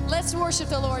Let's worship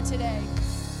the Lord today.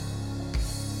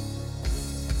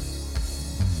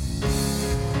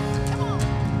 Come on.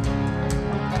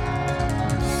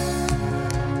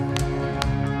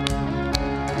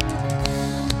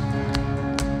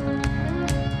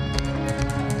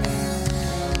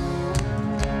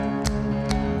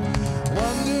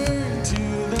 Wander into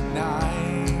the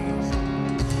night,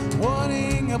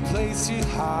 wanting a place to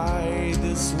hide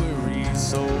this weary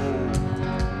soul,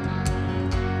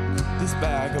 this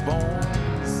bag of bones.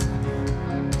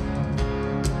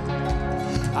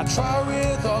 I try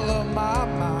with all of my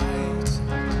might,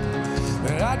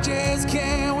 but I just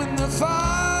can't win the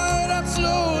fight. I'm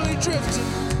slowly drifting,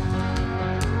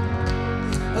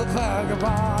 a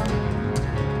vagabond.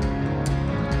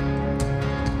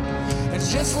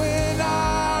 It's just when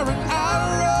I run out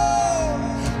of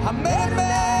road, I met a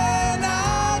man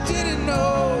I didn't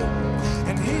know,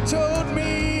 and he told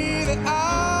me that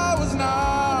I was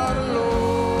not alone.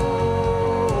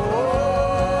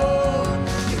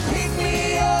 You picked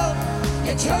me up,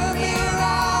 you turned me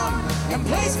around, and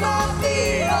placed my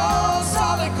feet on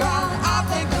solid ground. I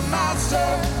thank the Master,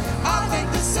 I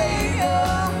thank the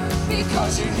Savior,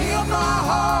 because you healed my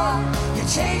heart, you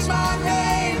changed my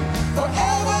name,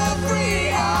 forever free.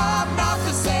 I'm not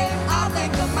the same. I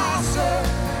thank the Master,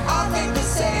 I thank the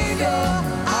Savior,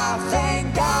 I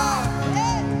thank God.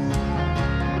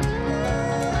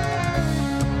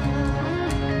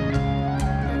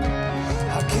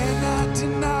 I cannot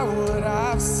deny what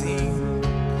I've seen.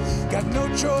 Got no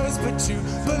choice but to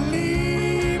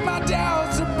believe. My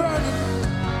doubts are burning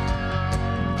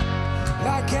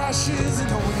like ashes in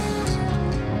the wind.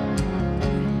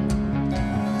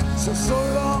 So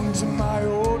long to my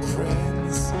old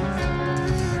friends,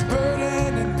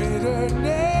 burden and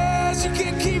bitterness, you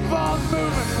can't keep on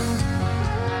moving.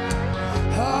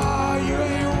 Ah, you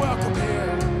ain't welcome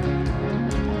here.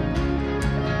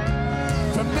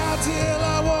 From now till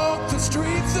I walk the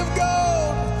streets of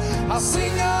gold, I'll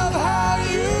sing of how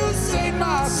you saved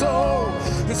my soul.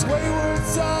 This wayward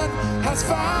son has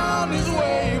found his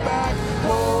way back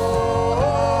home.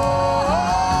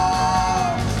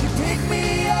 You picked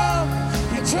me up,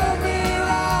 you turned me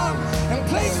around, and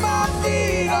placed my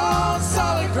feet on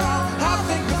solid ground. I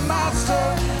thank the Master,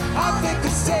 I thank the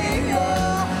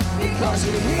Savior, because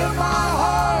you healed my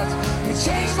heart, you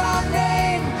changed my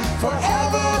name,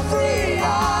 forever free.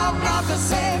 I'm not the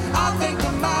same. I thank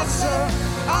the Master,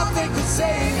 I thank the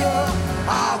Savior,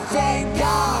 I thank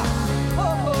God.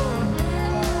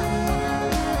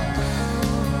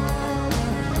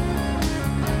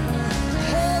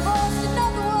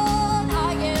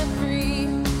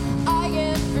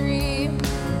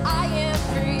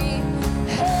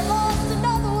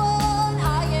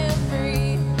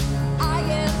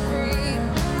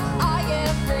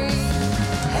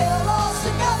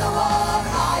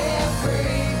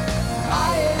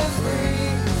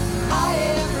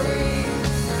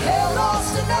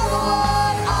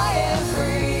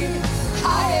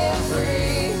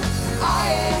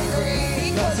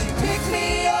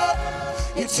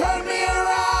 Turn me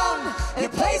around, you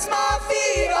place my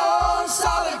feet on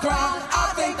solid ground.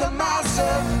 I thank the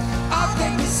Master, I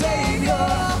thank the Savior,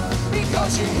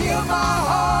 because you healed my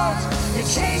heart, you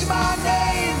changed my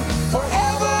name,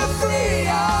 forever free.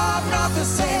 I'm not the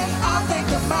same. I thank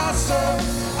the Master,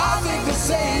 I thank the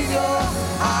Savior,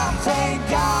 I thank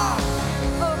God.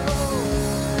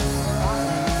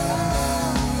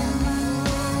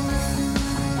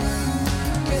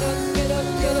 Get up, get up,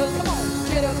 get up, come on,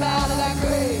 get up out of that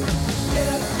grave. Get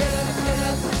up, get up, get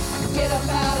up, get up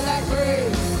out of that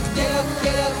grave. Get up,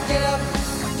 get up, get up,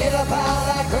 get up out of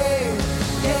that grave.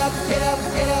 Get up, get up,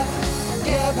 get up,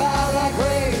 get up out of that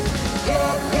grave. Get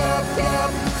up, get up, get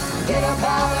up, get up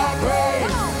out of that grave.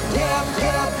 Get up,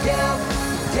 get up, get up,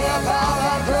 get up out of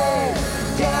that grave.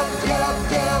 Get up, get up,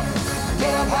 get up,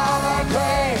 get up out of that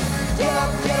grave. Get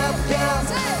up, get up, get up,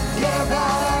 get up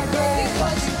out of that grave.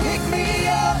 Because you picked me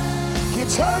up, you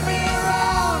turned me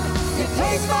around, you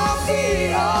placed my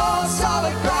feet on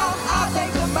solid ground. I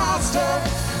thank the Master,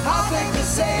 I thank the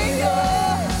Savior,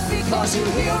 because you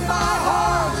healed my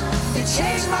heart, you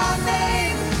changed my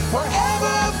name,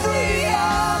 forever free.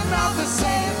 I'm not the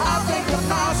same. I thank the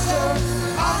Master,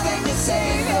 I thank the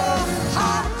Savior,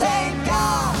 I thank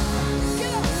God.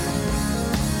 Get up.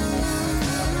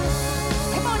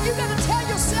 Come on, you gotta tell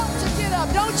yourself to get up,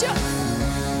 don't you?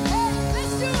 Hey,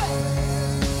 let's do it.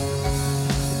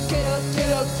 Get up, get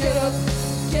up, get up,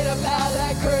 get up out of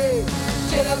that grave.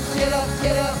 Get up, get up,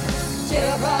 get up, get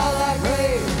up out of that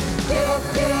grave. Get up,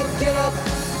 get up, get up,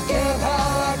 get up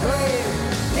out of that grave.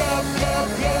 Get up, get up,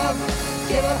 get up,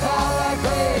 get up out of that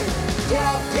grave. Get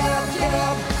up, get up, get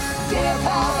up, get up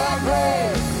out of that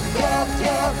grave.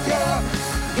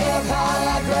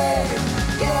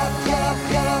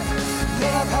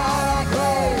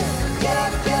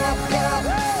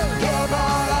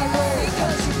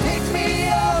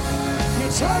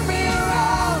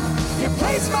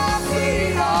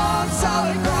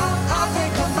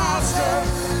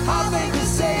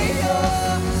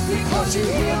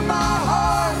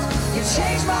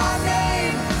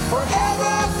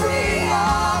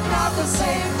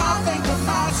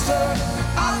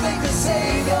 I thank the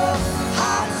Savior.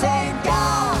 I thank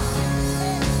God.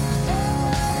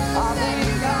 I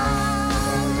thank God.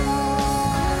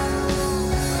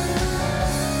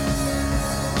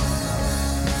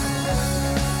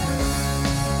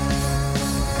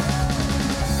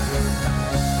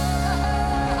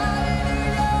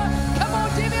 Hallelujah. Come on,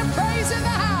 give him praise in the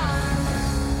house.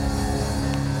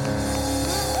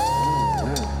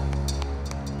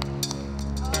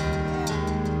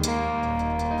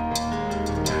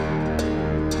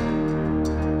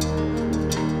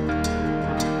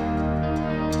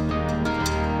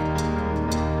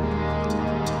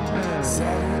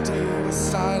 Saturday was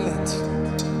silent,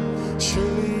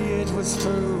 surely it was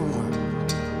through.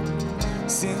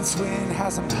 Since when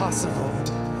has impossible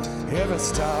ever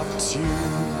stopped you?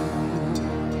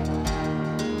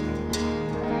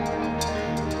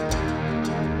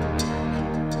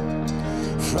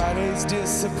 Friday's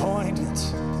disappointment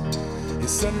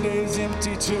is Sunday's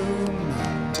empty tomb.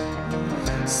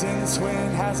 Since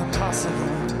when has impossible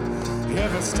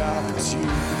ever stopped you?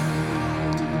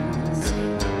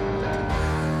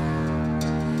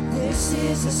 This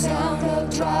is the sound of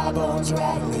dry bones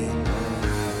rattling.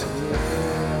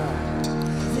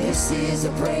 This is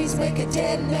the praise make a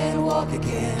dead man walk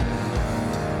again.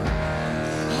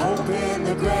 Hope in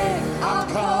the grave, I'm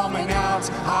coming out.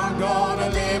 I'm gonna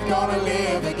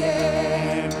live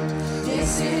again.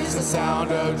 This is the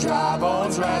sound of dry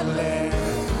bones rattling.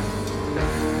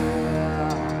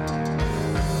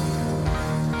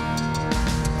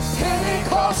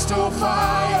 Pentecostal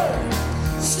fire,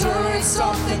 stirring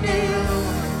something new.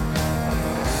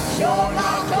 You're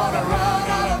not gonna run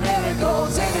out of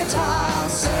miracles anytime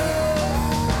soon.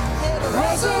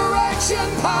 Resurrection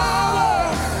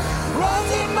power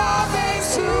runs in my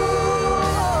veins too.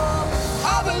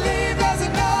 I believe there's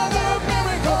another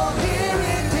miracle here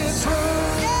in this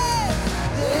room.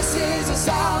 This is the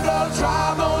sound of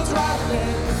dry bones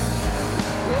rattling.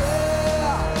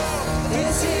 Yeah.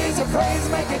 This is a praise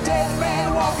make a dead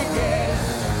man walk again.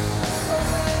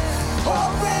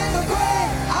 Open the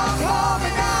grave, I'm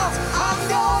coming out. I'm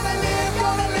gonna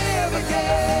live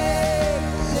again.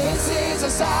 This is the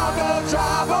sound of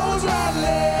dry bones rattling.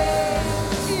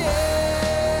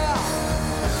 Yeah.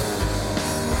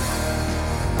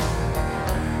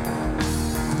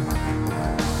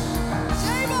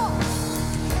 Table.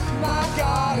 My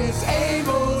God is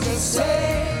able to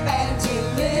save and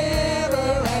deliver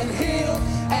and heal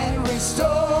and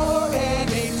restore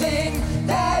anything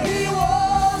that He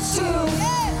wants to.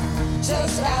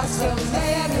 Just ask the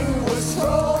man who was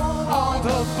thrown on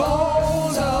the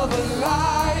bones of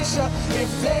Elisha if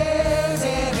there's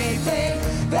anything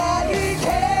that He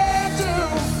can't do.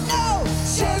 No,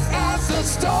 just ask the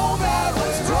stone that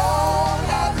was thrown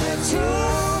at the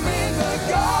tomb in the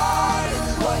garden.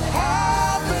 What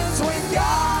happens when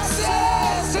God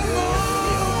says to move?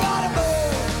 You gotta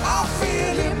move. I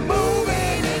feel Him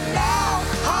moving it now.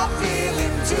 I feel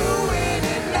Him doing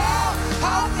it now.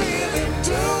 I feel Him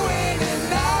doing it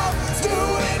now. Do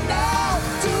it now.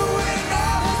 Do it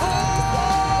now.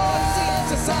 Oh, it's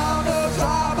the sound of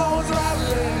dry bones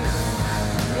rattling.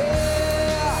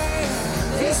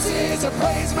 Yeah. This is a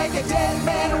praise make a dead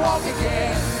man walk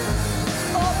again.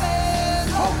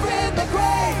 Open the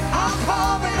grave, I'm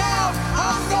coming out.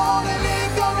 I'm gonna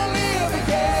live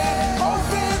again.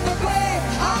 Open the grave,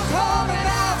 I'm coming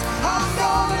out. I'm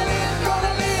gonna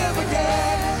live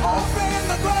again. Open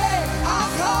the grave,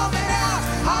 I'm coming out.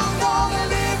 I'm gonna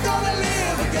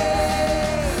live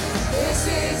again. This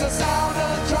is the sound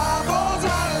of dry bones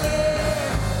rattling.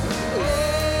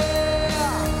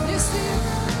 Yeah. You see?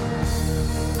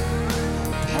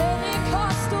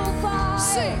 Pentecostal fire.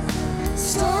 Sing.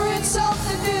 Stirring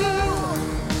something new.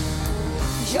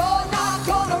 You're not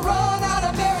gonna run out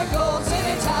of miracles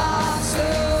anytime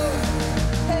soon.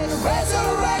 And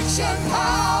resurrection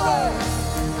power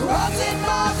runs in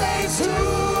my veins too.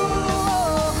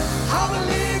 I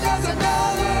believe there's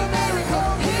another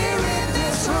miracle here in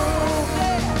this room.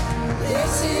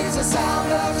 This is the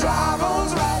sound of dry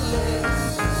bones rattling.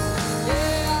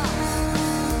 Yeah.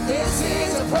 This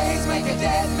is a praise make a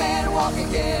dead man walk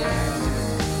again.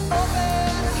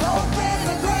 Open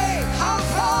the grave, I'm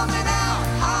coming out.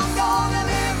 I'm gonna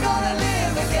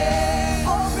live again.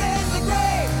 Open the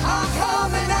grave, I'm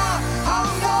coming out.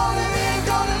 I'm gonna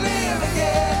live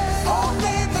again.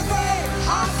 Open the grave,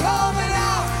 I'm coming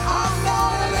out. I'm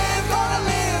gonna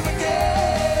live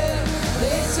again.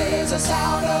 This is the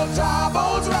sound of dry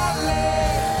bones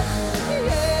rattling.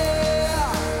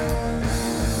 Yeah.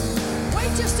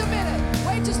 Wait just a minute.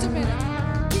 Wait just a minute.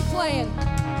 Keep playing.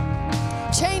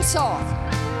 Chainsaw.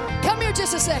 Come here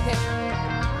just a second.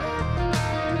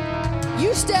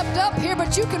 You stepped up here,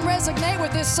 but you can resonate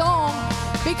with this song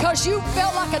because you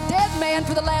felt like a dead man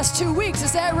for the last 2 weeks.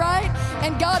 Is that right?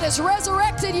 And God has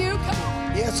resurrected you. Come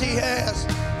on. Yes, He has.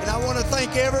 And I want to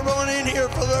thank everyone in here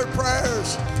for their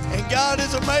prayers. And God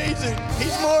is amazing.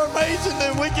 He's more amazing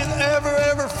than we can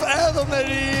ever fathom that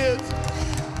He is.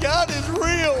 God is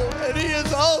real, and He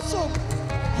is awesome.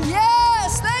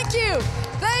 Yes, thank you.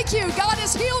 Thank you. God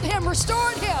has healed him,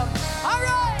 restored him. All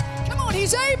right, come on,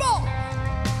 He's able.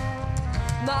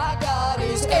 My God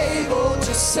is able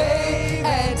to save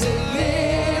and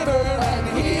deliver and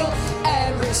heal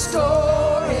and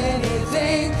restore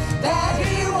anything that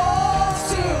He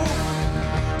wants to.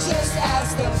 Just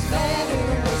as the man who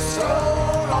was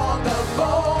thrown on the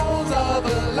bones of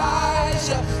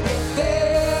Elijah, if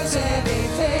there's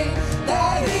anything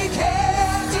that He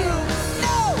can do,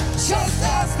 no. Just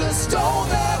as the stone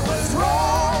that was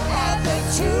rolled at the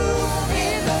tomb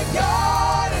in the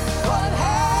garden, what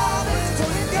happens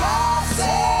when God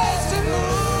says to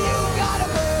move? You gotta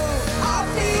move. I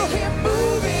feel Him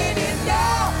moving it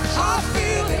now. I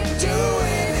feel Him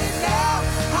doing it now.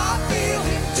 I feel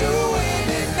Him doing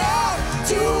it now.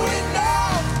 Do it now.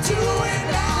 Do it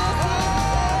now.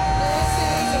 This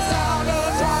is the sound of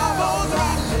dry bones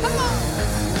rattling. Come on.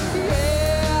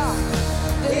 Yeah.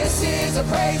 This is a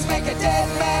praise, make a dead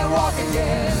man walk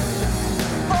again.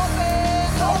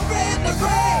 Open the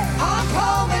grave. I'm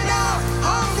coming out.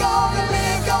 I'm gonna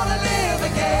live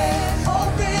again.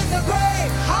 Open the grave.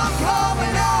 I'm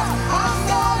coming out. I'm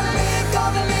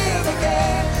gonna live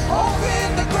again.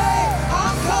 Open the grave.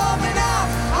 I'm coming out.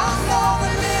 I'm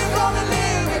gonna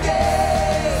live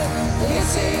again.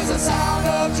 This is the sound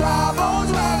of dry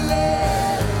bones rattling.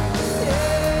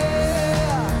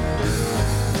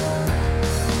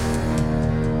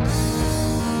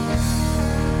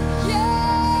 Yeah.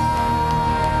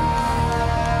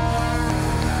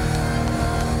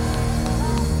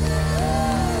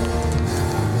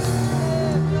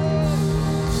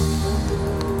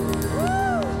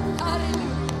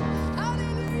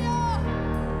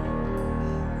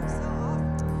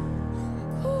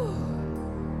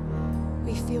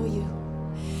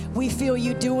 We feel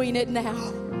you doing it now.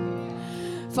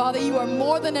 Father, you are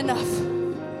more than enough.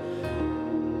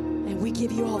 And we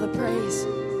give you all the praise.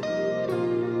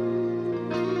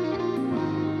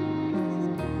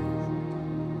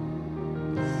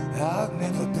 I've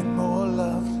never been more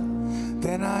loved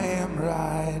than I am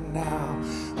right now.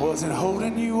 Wasn't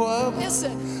holding you up,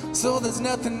 Listen. so there's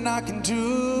nothing I can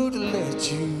do to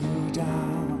let you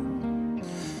down.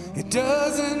 It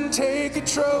doesn't take a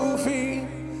trophy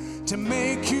to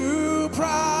make you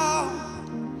proud.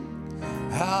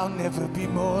 I'll never be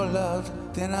more loved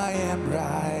than I am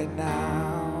right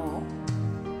now.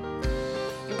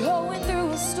 Going through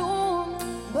a storm,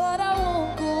 but I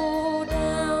won't go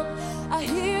down. I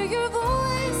hear your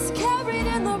voice carried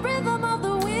in the rhythm of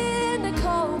the wind to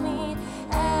call me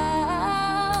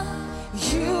out.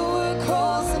 You would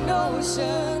cross an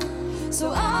ocean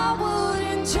so I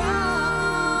wouldn't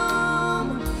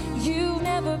drown. You've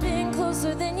never been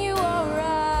closer than you are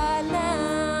right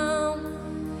now.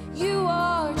 You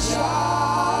are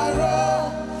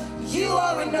Jireh. You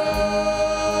are enough.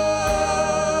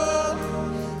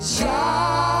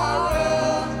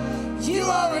 Jireh. You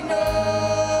are enough.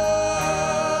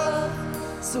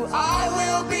 So I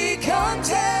will be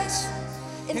content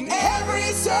in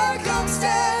every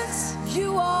circumstance.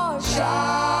 You are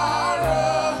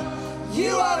Jireh.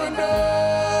 You are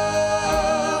enough.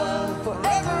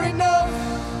 Forever enough.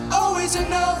 Always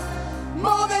enough.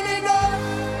 More than enough.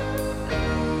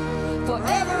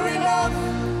 Forever enough.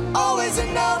 Always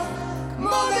enough.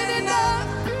 More than enough.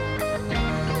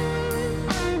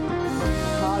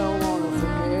 I don't want to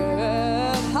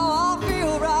forget how I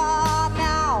feel right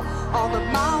now on the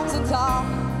mountaintop.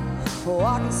 Oh, I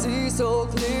can see so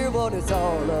clear what it's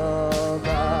all about.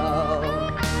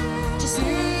 Just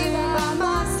sitting by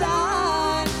my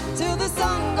side till the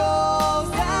sun goes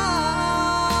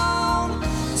down.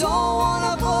 Don't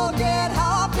wanna forget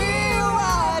how I feel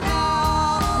right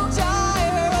now.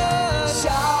 Jireh,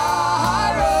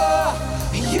 Jireh,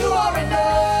 you are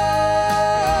enough.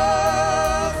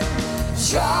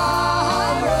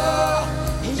 Jireh,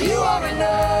 you are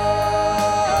enough.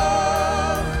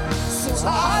 So I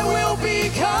will be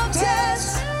content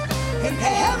in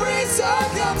every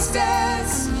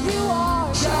circumstance. You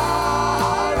are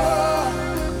Jireh,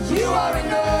 you are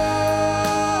enough.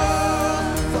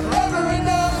 Forever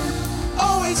enough,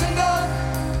 always enough,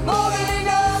 more than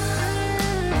enough.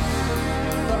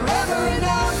 Forever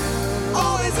enough,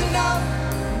 always enough,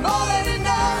 more than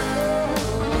enough.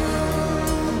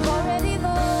 I'm already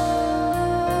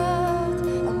loved,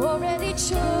 I'm already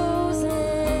chosen.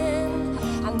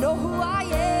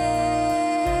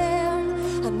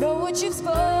 what you've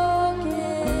spoken.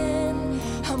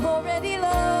 I'm already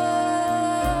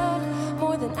loved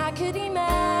more than I could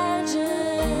imagine,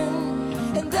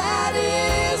 and that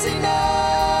is enough.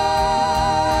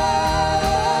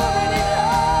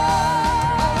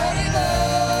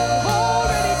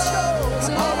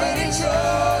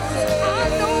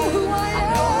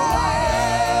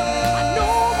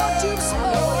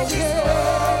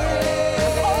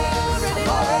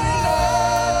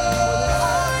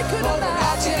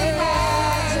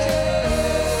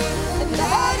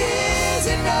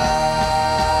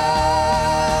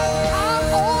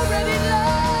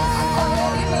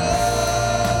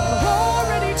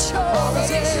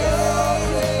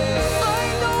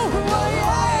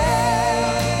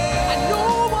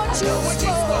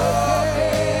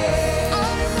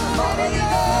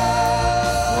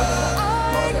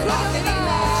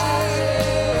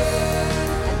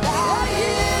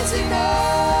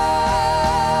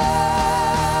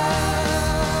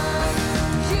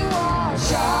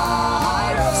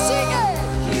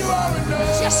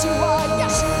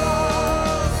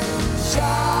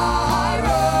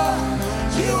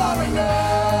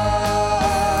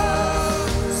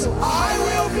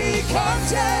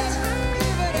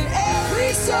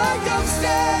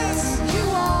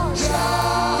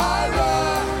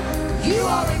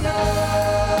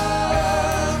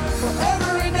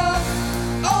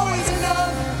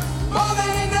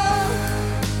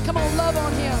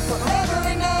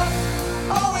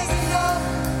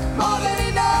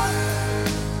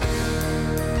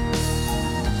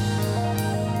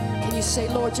 Say,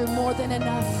 Lord, you're more than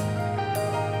enough.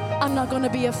 I'm not going to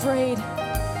be afraid,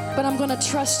 but I'm going to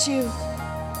trust you.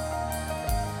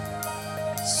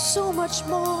 So much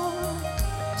more,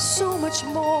 so much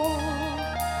more.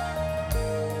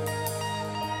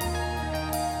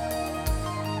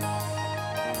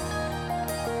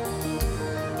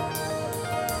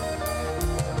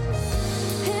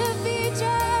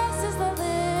 Dresses the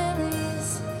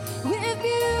lilies with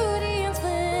beauty and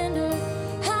splendor.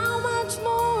 How much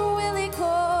more will He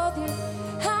clothe you?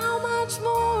 How much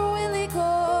more will He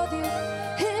clothe you?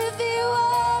 If He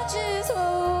watches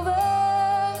over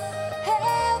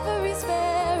every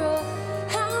sparrow,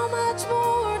 how much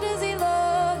more does He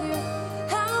love you?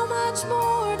 How much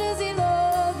more does He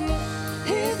love you?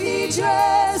 If He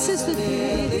dresses the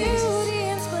lilies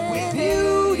with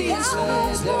beauty and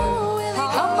splendor,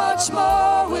 how much more?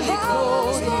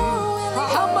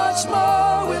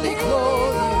 More will He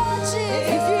clothe you?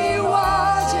 If He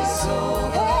watches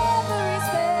over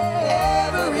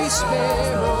every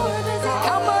sparrow,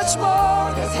 how much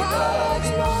more will He love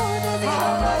you? How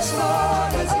much more?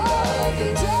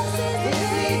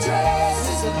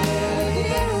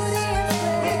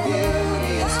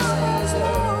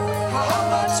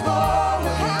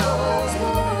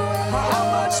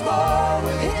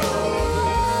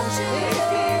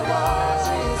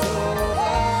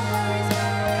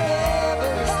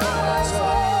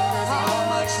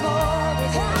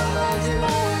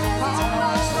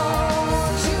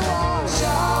 You are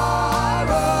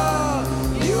Jireh,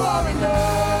 you are enough.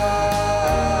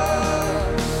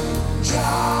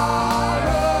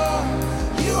 Jireh,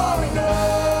 you are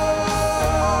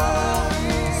enough.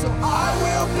 So I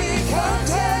will be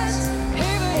content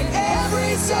in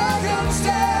every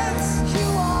circumstance.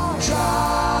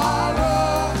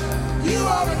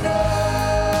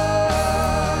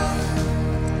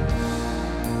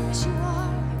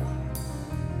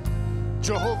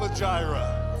 Jehovah Jireh,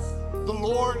 the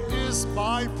Lord is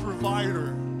my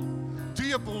provider. Do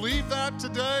you believe that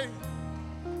today?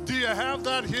 Do you have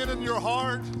that hid in your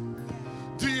heart?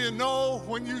 Do you know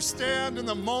when you stand in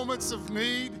the moments of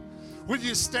need, when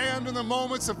you stand in the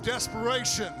moments of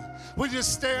desperation, when you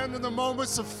stand in the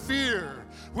moments of fear,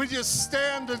 when you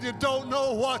stand and you don't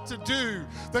know what to do,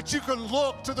 that you can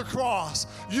look to the cross,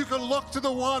 you can look to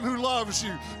the one who loves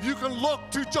you, you can look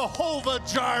to Jehovah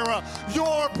Jireh,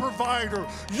 your provider,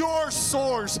 your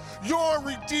source, your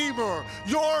redeemer,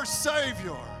 your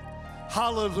savior.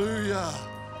 Hallelujah.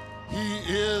 He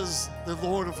is the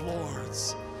Lord of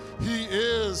Lords. He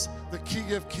is the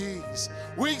King of Kings.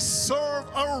 We serve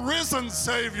a risen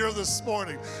Savior this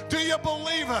morning. Do you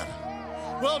believe it?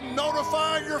 Well,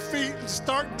 notify your feet and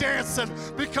start dancing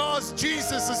because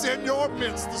Jesus is in your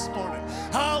midst this morning.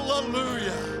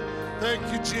 Hallelujah. Thank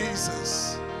you,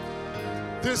 Jesus.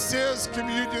 This is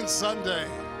Communion Sunday,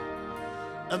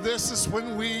 and this is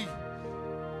when we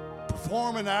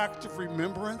perform an act of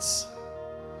remembrance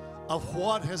of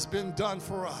what has been done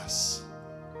for us.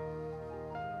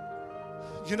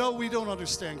 You know, we don't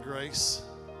understand grace.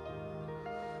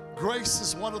 Grace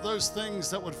is one of those things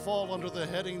that would fall under the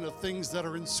heading of things that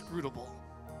are inscrutable.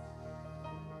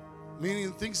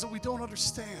 meaning things that we don't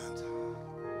understand.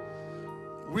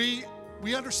 We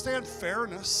understand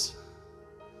fairness,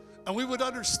 and we would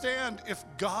understand if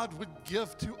God would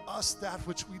give to us that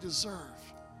which we deserve.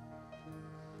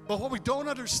 But what we don't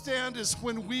understand is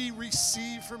when we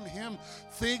receive from Him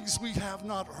things we have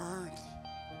not earned,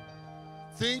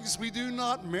 things we do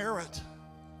not merit,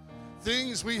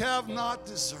 things we have not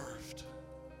deserved.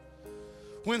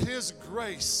 When His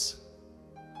grace,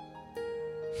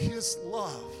 His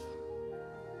love,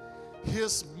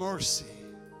 His mercy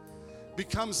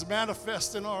becomes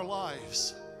manifest in our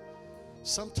lives,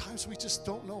 sometimes we just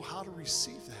don't know how to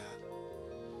receive that.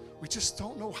 We just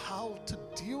don't know how to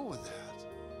deal with that.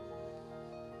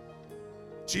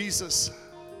 Jesus,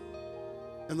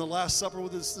 in the Last Supper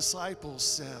with His disciples,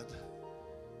 said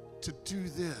to do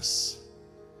this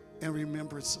in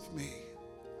remembrance of me.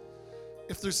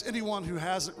 If there's anyone who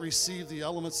hasn't received the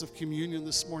elements of communion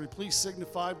this morning, please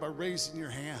signify by raising your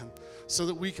hand so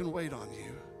that we can wait on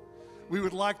you. We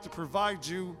would like to provide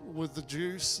you with the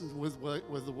juice and with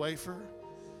the wafer,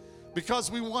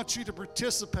 because we want you to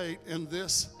participate in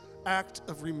this act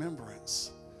of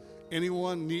remembrance.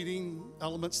 Anyone needing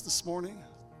elements this morning?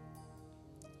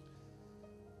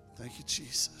 Thank you,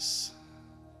 Jesus.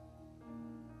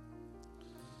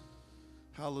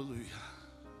 Hallelujah.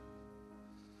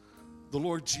 The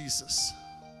Lord Jesus,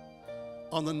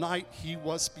 on the night He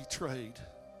was betrayed,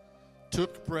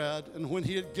 took bread, and when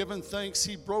He had given thanks,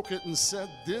 He broke it and said,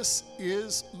 "This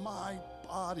is my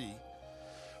body,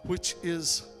 which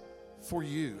is for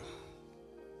you.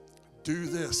 Do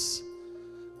this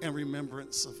in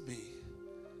remembrance of me."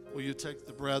 Will you take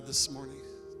the bread this morning?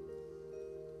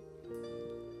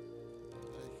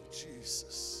 Thank you,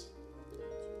 Jesus.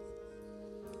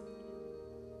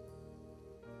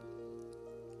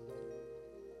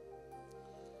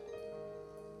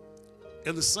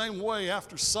 In the same way,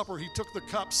 after supper, He took the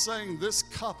cup, saying, "This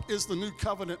cup is the new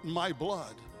covenant in my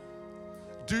blood.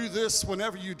 Do this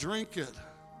whenever you drink it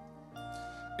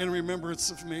in remembrance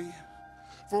of me.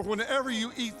 For whenever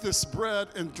you eat this bread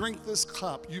and drink this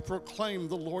cup, you proclaim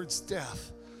the Lord's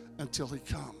death until He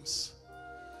comes."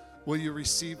 Will you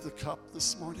receive the cup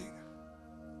this morning?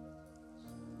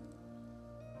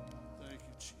 Thank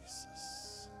you,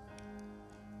 Jesus.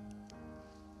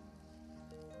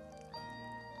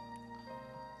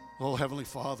 Oh, Heavenly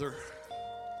Father,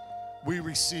 we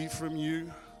receive from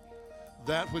you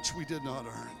that which we did not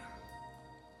earn,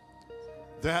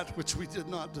 that which we did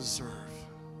not deserve.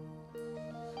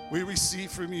 We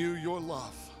receive from you your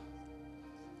love,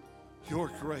 your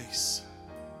grace,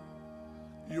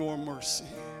 your mercy,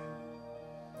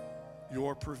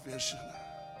 your provision.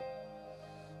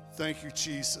 Thank you,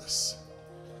 Jesus,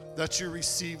 that you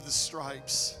received the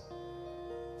stripes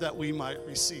that we might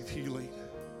receive healing,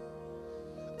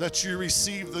 that you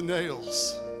received the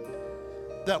nails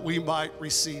that we might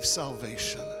receive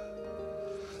salvation,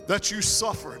 that you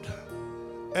suffered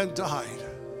and died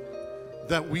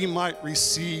that we might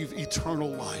receive eternal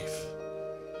life.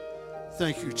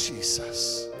 Thank you,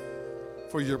 Jesus,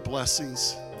 for your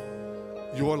blessings,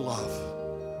 your love,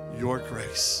 your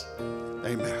grace.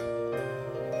 Amen.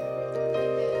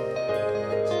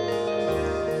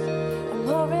 I'm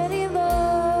already loved.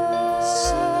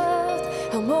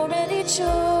 I'm already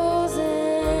chosen.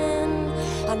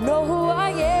 I know who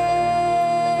I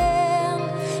am.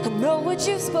 I know what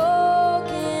you've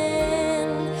spoken.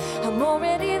 I'm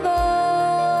already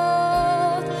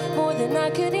loved more than I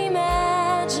could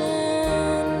imagine,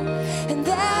 and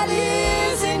that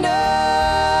is enough.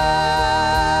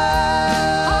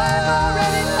 I'm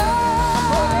already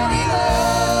loved. Already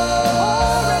loved.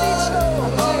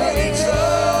 Already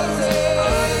chosen.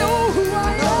 I know who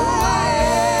I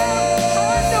am.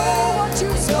 I know what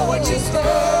you've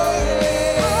spoken.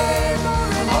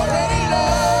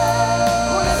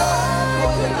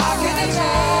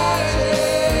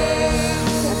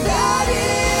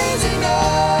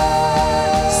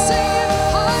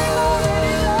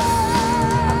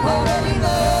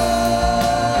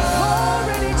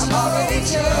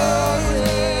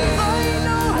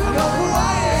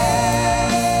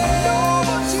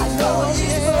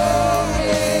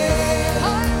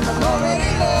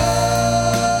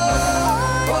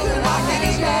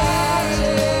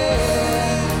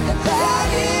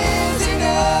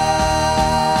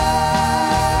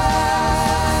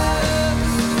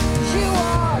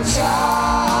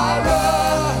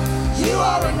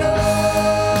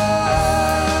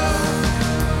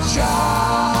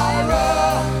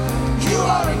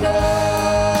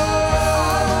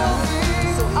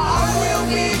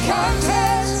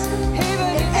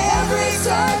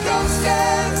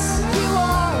 Circumstance, you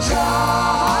are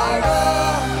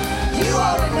Jireh, you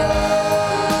are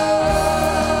enough.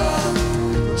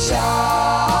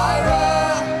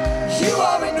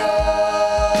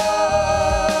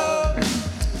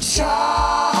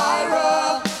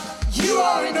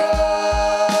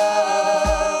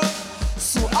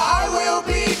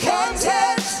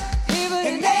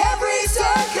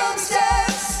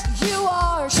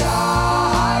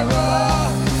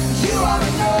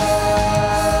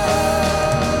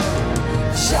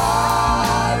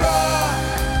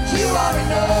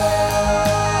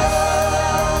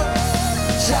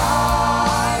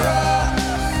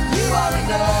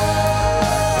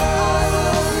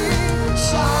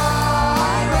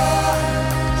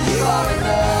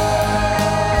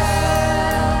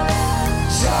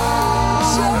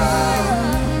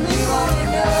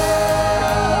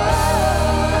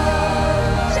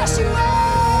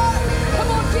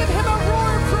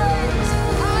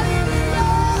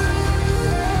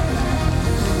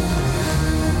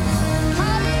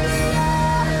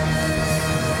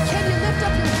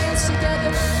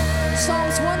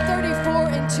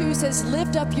 says,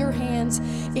 lift up your hands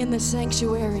in the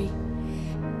sanctuary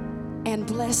and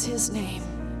bless his name.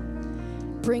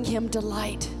 Bring him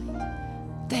delight.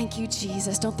 Thank you,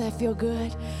 Jesus. Don't that feel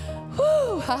good?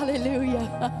 Woo, hallelujah.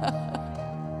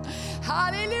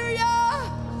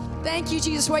 Hallelujah. Thank you,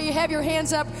 Jesus. While you have your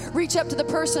hands up, reach up to the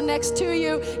person next to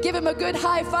you. Give him a good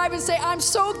high five and say, I'm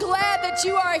so glad that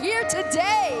you are here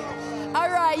today. All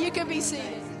right, you can be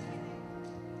seated.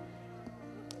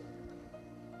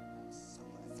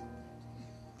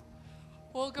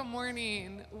 Well, good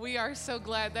morning. We are so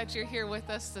glad that you're here with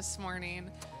us this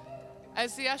morning.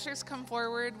 As the ushers come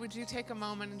forward, would you take a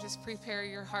moment and just prepare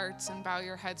your hearts and bow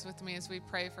your heads with me as we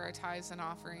pray for our tithes and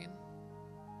offering?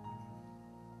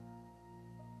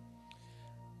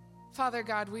 Father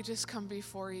God, we just come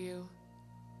before you.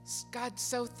 God,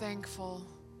 so thankful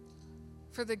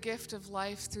for the gift of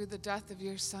life through the death of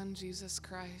your Son, Jesus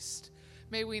Christ.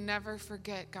 May we never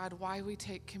forget, God, why we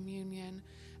take communion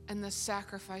and the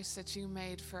sacrifice that you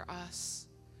made for us.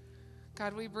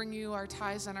 God, we bring you our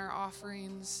tithes and our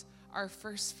offerings, our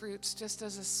first fruits, just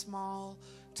as a small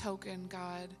token,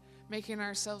 God, making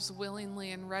ourselves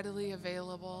willingly and readily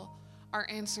available. Our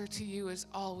answer to you is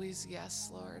always yes,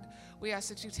 Lord. We ask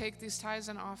that you take these tithes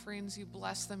and offerings, you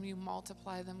bless them, you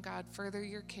multiply them, God. Further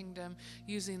your kingdom,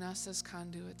 using us as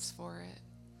conduits for it.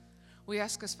 We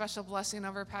ask a special blessing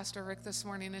over Pastor Rick this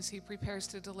morning as he prepares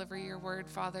to deliver your word,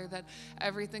 Father, that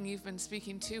everything you've been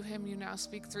speaking to him, you now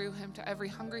speak through him to every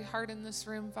hungry heart in this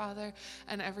room, Father,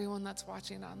 and everyone that's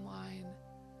watching online.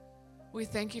 We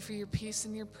thank you for your peace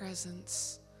and your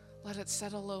presence. Let it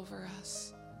settle over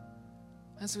us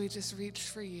as we just reach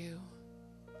for you.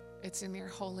 It's in your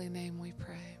holy name we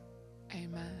pray.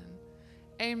 Amen.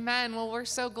 Amen. Well, we're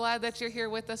so glad that you're here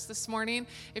with us this morning.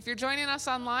 If you're joining us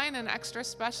online, an extra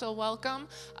special welcome.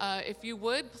 If you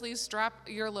would, please drop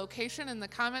your location in the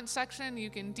comment section.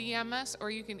 You can DM us or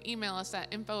you can email us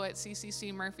at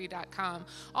info@cccmurphy.com.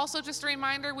 Also, just a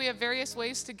reminder, we have various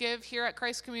ways to give here at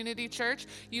Christ Community Church.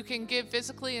 You can give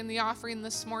physically in the offering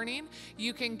this morning.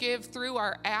 You can give through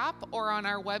our app or on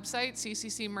our website,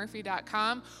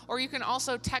 cccmurphy.com, or you can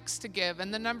also text to give,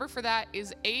 and the number for that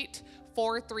is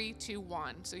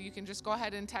 84321. So you can just go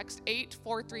ahead and text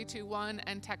 84321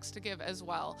 and text to give as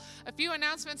well. A few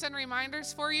announcements and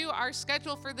reminders for you. Our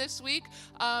schedule for this week,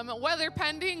 weather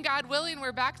pending, God willing,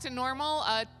 we're back to normal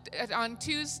on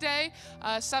Tuesday,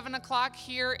 7 o'clock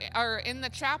here or in the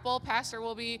chapel. Pastor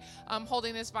will be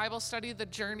holding his Bible study, The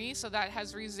Journey, so that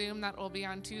has resumed. That will be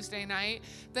on Tuesday night.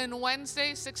 Then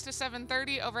Wednesday, 6 to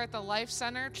 7:30 over at the Life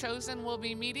Center, Chosen will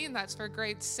be meeting. That's for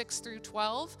grades 6 through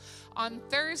 12. On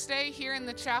Thursday, here in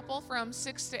the chapel from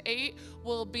 6 to 8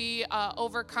 will be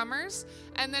Overcomers.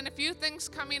 And then a few things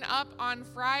coming up on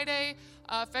Friday.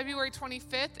 February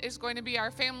 25th is going to be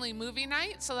our family movie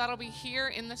night. So that'll be here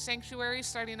in the sanctuary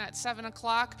starting at 7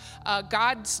 o'clock.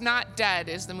 God's Not Dead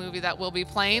is the movie that we'll be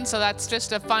playing. So that's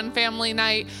just a fun family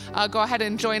night. Go ahead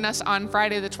and join us on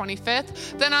Friday the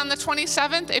 25th. Then on the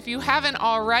 27th, if you haven't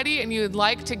already and you'd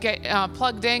like to get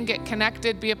plugged in, get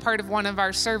connected, be a part of one of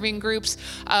our serving groups,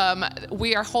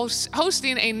 we are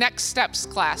hosting a Next Steps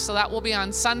class. So that will be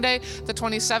on Sunday the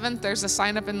 27th. There's a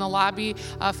sign up in the lobby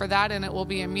for that, and it will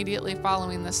be immediately following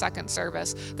the second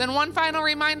service. Then one final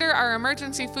reminder, our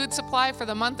emergency food supply for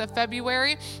the month of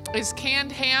February is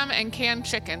canned ham and canned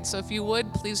chicken. So if you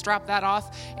would, please drop that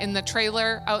off in the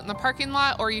trailer out in the parking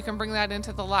lot, or you can bring that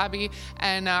into the lobby,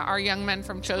 and our young men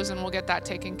from Chosen will get that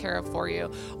taken care of for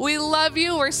you. We love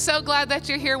you. We're so glad that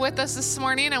you're here with us this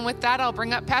morning. And with that, I'll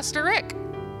bring up Pastor Rick.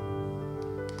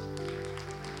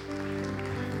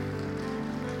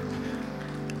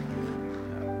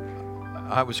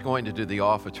 I was going to do the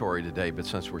offertory today, but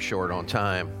since we're short on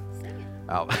time,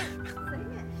 I'll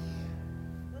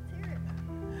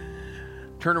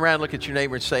turn around, look at your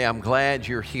neighbor and say, I'm glad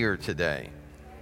you're here today.